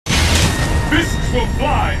Rockets will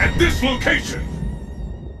fly at this location!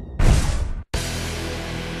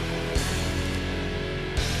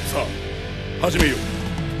 さあ、始めよう。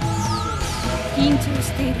緊張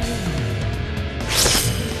しているよう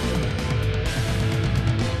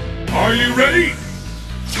Are you ready?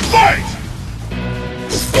 Fight!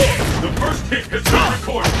 The first hit has been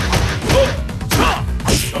recorded.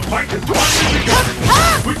 The fight has finally begun.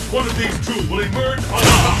 Which one of these two will emerge on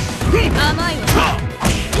top? 甘いわ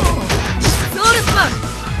ソウルスパン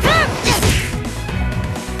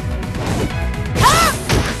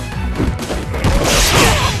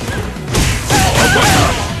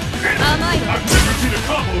甘いわ I've never seen a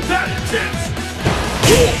combo that intense.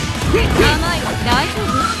 甘いわ大丈夫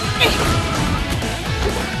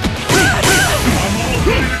I'm almost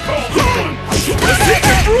ready to call this one. Let's see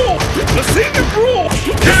it rule! Let's see it rule!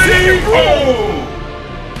 KO!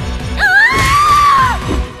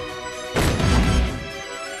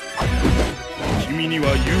 君には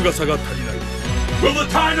優雅さが足りない。 Will the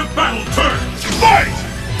tide of battle turn? Fight!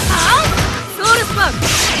 ソウルスパン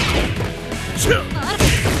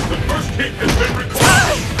The first hit has been recorded.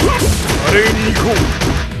 華麗に行こう。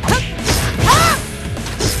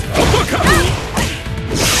アパカ！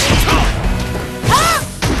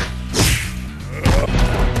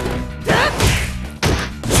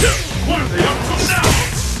 What are they up to now?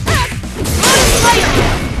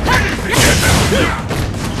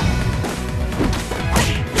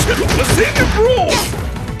 Let's see it rule!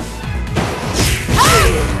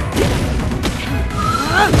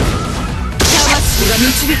 魂が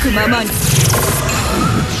導くままに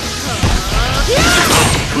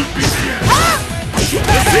Could be the end.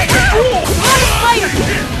 Let's see it rule!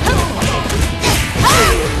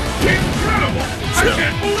 Incredible! I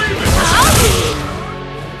can't believe it!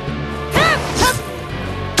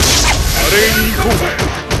 華麗に行こう。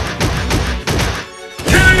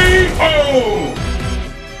 KO!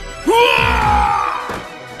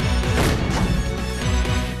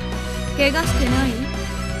 怪我してない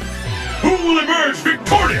Who will emerge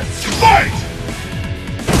victorious? Fight!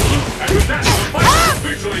 And with that, the fight is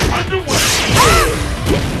officially underway!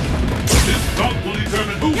 This bout will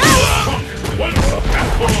determine who is the strongest once and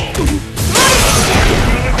for all!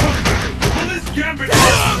 Will this gambit work?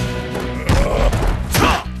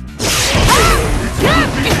 It could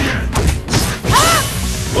be the end!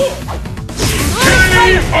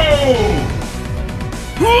 KO!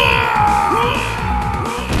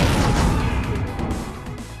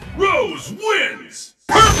 Rose wins!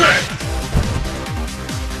 Perfect!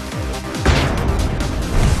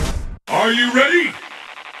 Are you ready?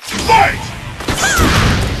 Fight!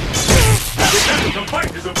 The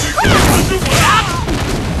fight is officially underway!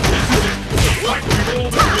 This is it! The fight we've all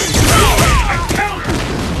been waiting for! A counter!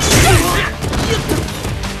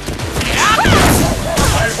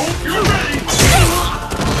 I hope you're ready!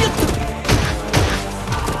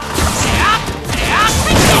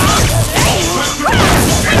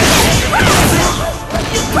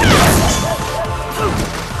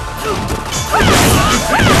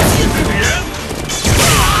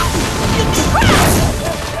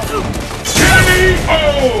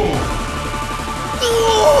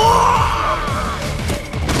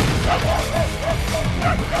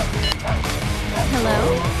 Hello?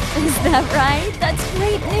 Is that right? That's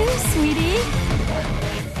great news, sweetie.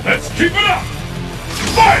 Let's keep it up!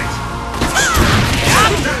 Fight!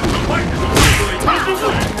 The fight is officially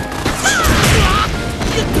underway!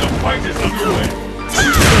 The fight is underway!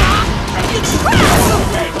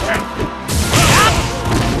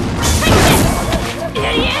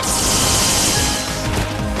 Idiot!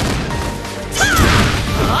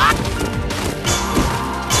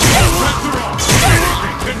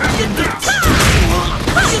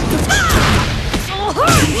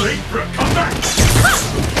 Late for a comeback!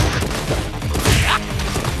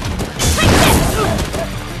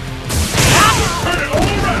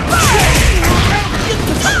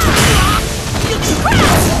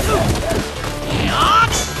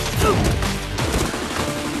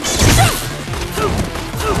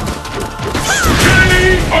 Turn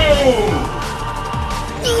it all around!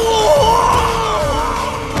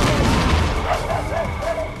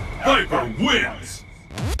 Viper wins!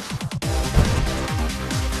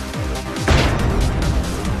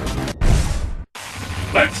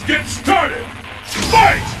 Let's get started!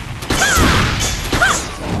 Fight!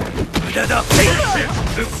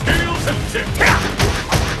 The scales have tipped!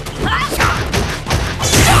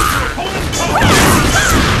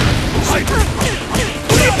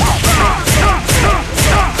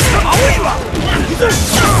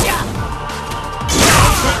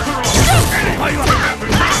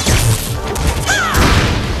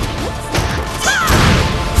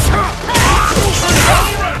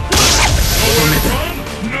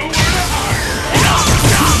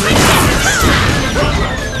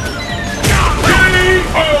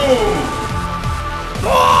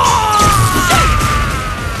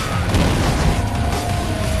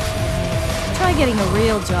 getting a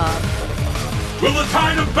real job. Will the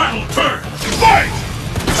tide of battle turn? Fight!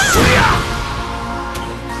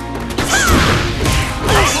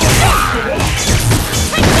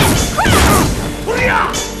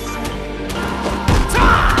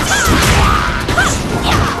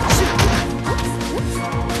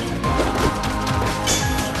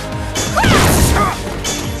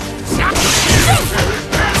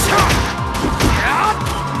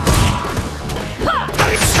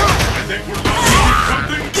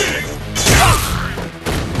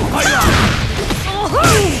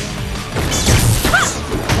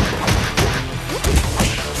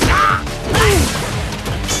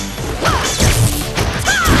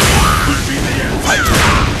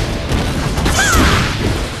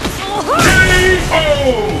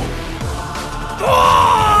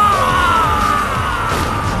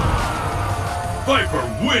 Viper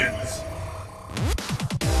wins!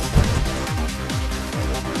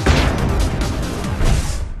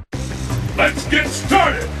 Let's get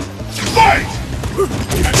started! Fight!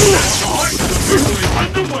 And that's officially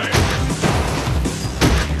underway!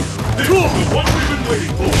 This is the one we've been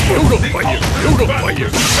waiting for! Yoga fire! Yoga fire!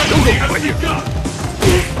 Yoga fire!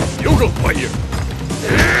 Yoga fire!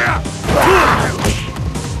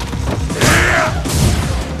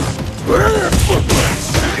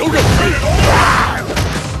 Yoga fire! Yoga!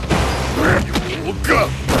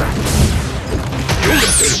 Yoga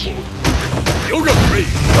teleport! Yoga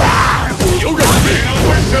praise! Yoga praise!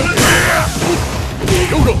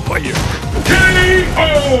 Yoga fire! K.O.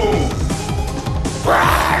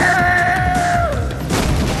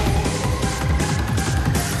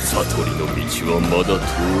 Satori no michi wa mada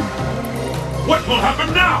touii. What will happen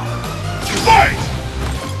now? Fight!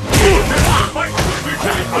 The fight is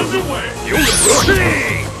officially underway! Yoga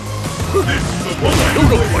praise! This is the one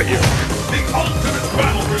Yoga fire! The ultimate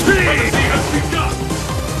battle for supremacy has begun!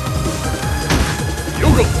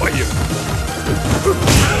 Yoga fire!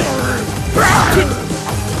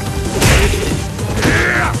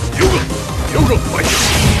 Yoga fire!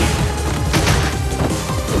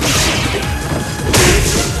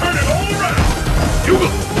 Turn it all around! Yoga!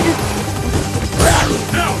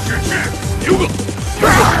 Now's your chance! Yoga!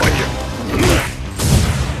 Yoga fire!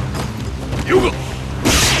 Yoga!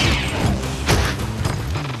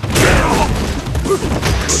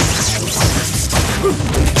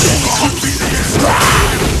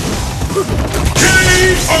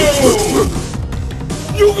 K.O.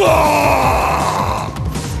 Yoga!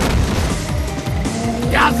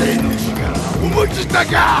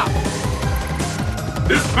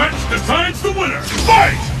 This match decides the winner!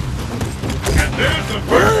 Fight! And there's the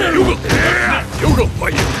first hit! Yoga! What's next? Yoga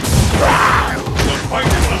fire! The fight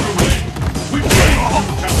is underway! We've played all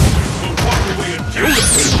the challenges, so walk away and Yoga!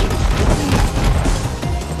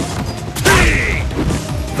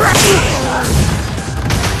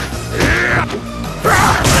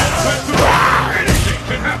 anything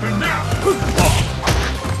can happen now!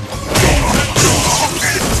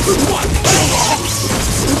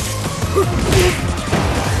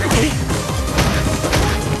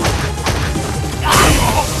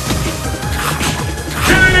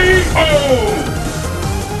 K.O.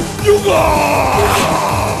 Yoga!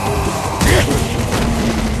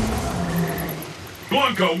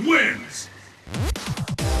 Blanka wins!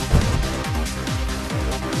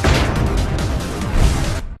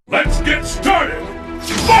 Let's get started!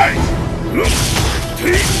 Fight! First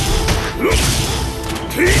hit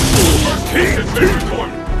has been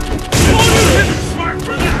recorded! Smart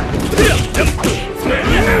for that! Fantastic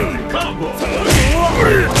combo!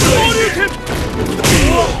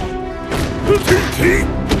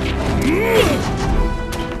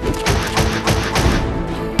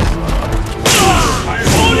 I'm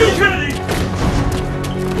all you ready!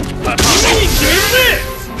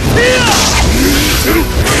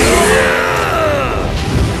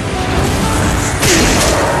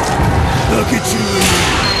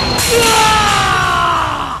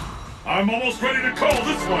 I'm almost ready to call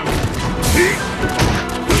this one!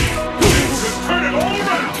 Just turn it all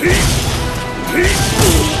around!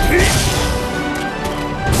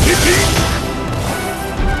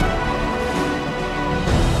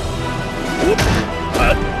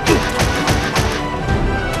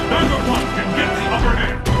 Neither one can get the upper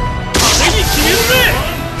hand!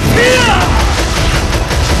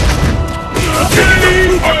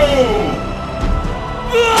 K.O.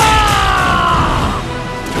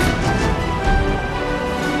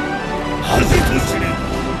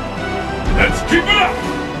 Let's keep it up!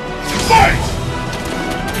 Fight!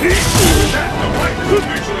 The fight is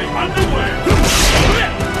officially underway!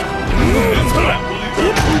 This fight will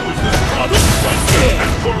determine who is this product once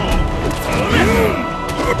and for all!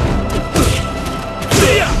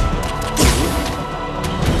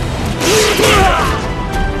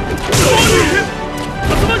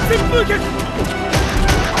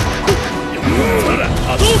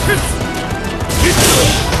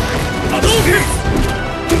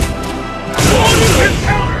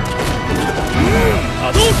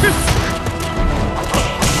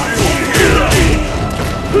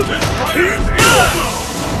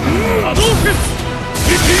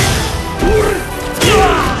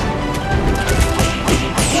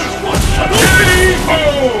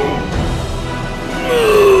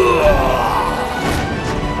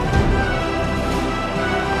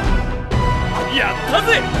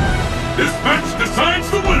 This match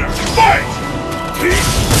decides the winner! Fight!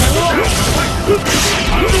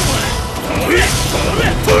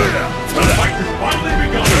 The fight has finally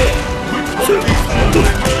begun! Which one of these two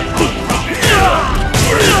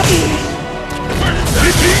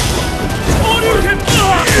will emerge on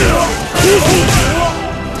top?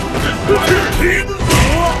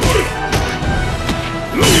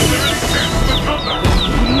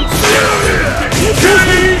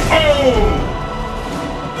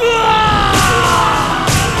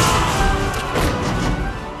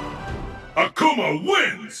 Akuma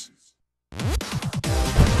wins!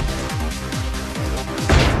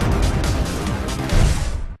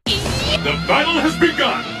 The battle has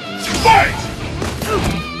begun! Fight! The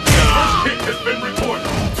first hit has been recorded.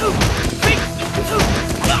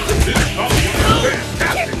 This combo is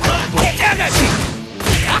fantastic combo!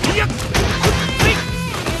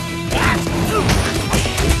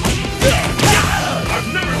 I've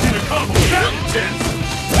never seen a combo that intense!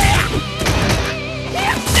 Fantastic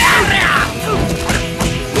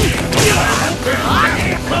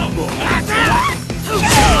combo!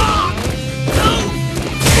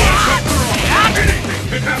 Anything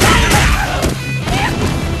can happen!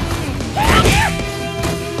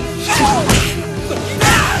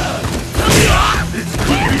 This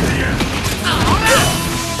could be the end!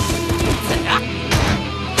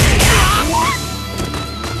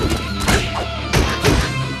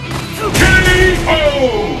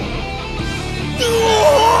 K.O.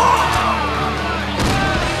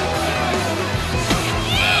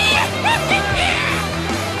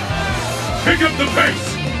 Pick up the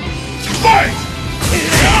pace! Fight!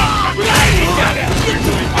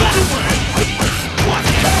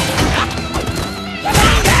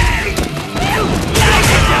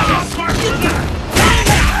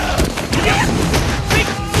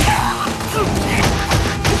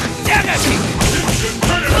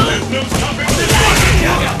 There's no stopping this one!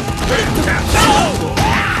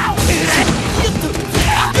 Fantastic!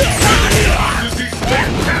 This is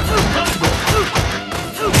fantastic combo!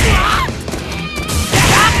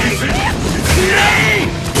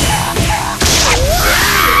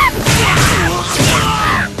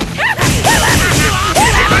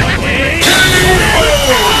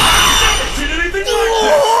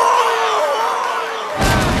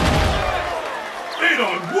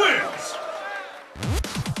 Adon wins!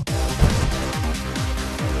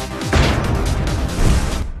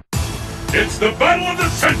 It's the battle of the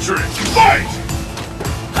century! Fight!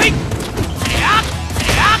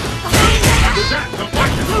 With that, the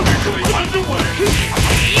fight is officially underway!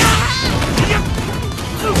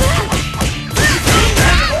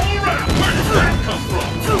 And all around, where did that come from?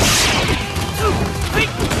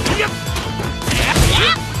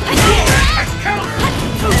 A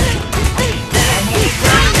counter!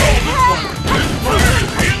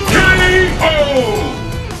 K.O.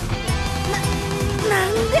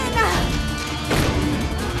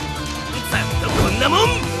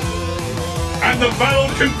 And the battle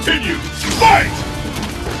continues! Fight!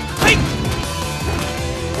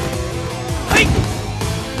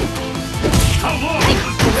 How long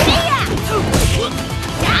does the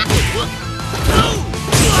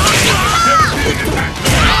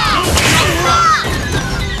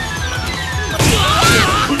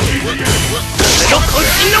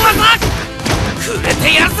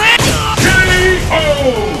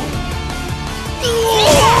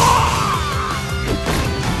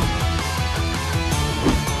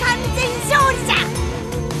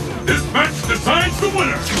This match decides the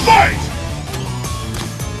winner! Fight!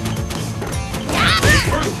 The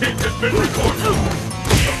first hit has been recorded.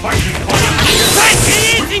 The fight is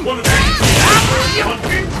finally which one of these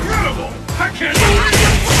incredible! I can't believe it!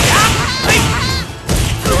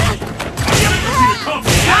 I've never seen a combo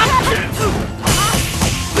that intense!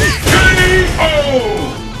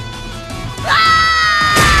 K.O.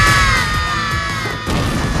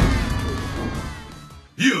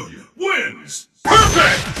 Yoon wins!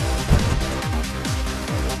 Perfect!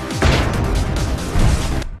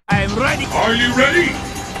 I'm ready. Are you ready?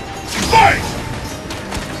 Fight!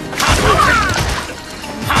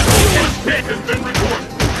 First hit has been recorded.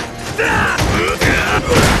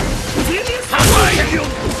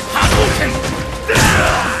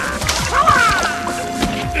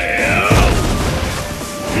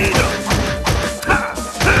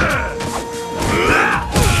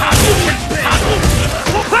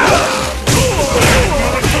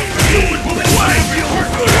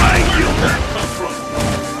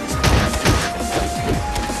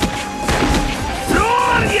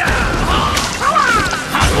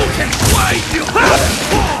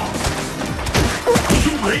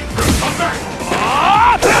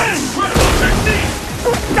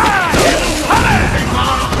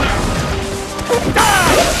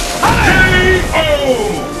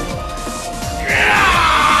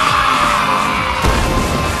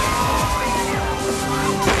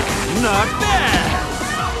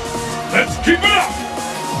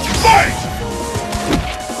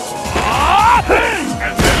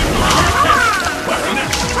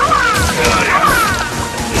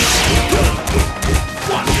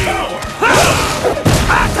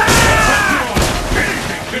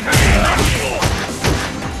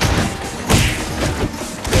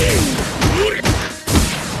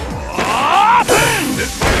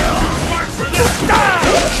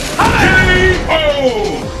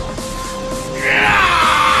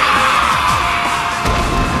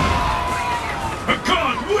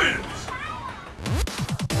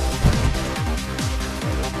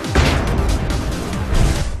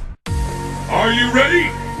 you ready?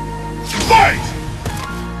 Fight!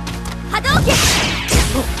 Hadouken!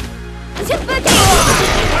 Shunfuken!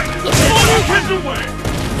 Hadouken's away!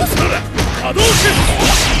 Hadouken!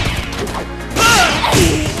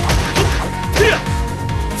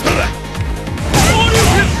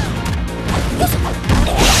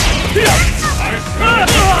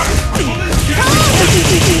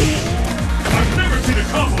 I've never seen a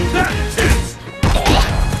combo that intense!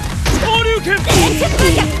 Hadouken!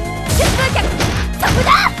 Shunfuken! Shunfuken!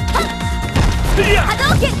 Sakura!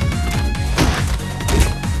 Hadouken!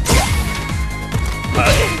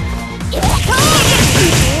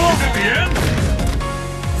 Is it the end?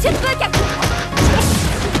 Shunfuken! Incredible!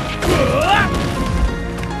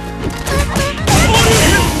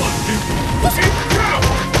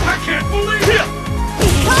 I can't believe it!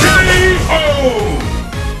 K.O.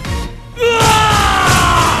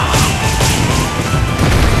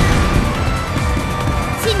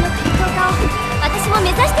 真の格闘家を私も目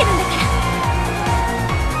指してるんだから。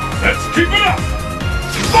 Let's keep it up!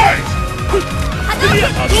 Fight!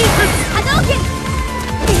 Hadouken! Hadouken!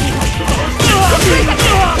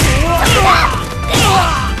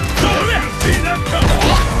 See that coming!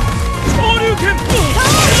 Hadouken!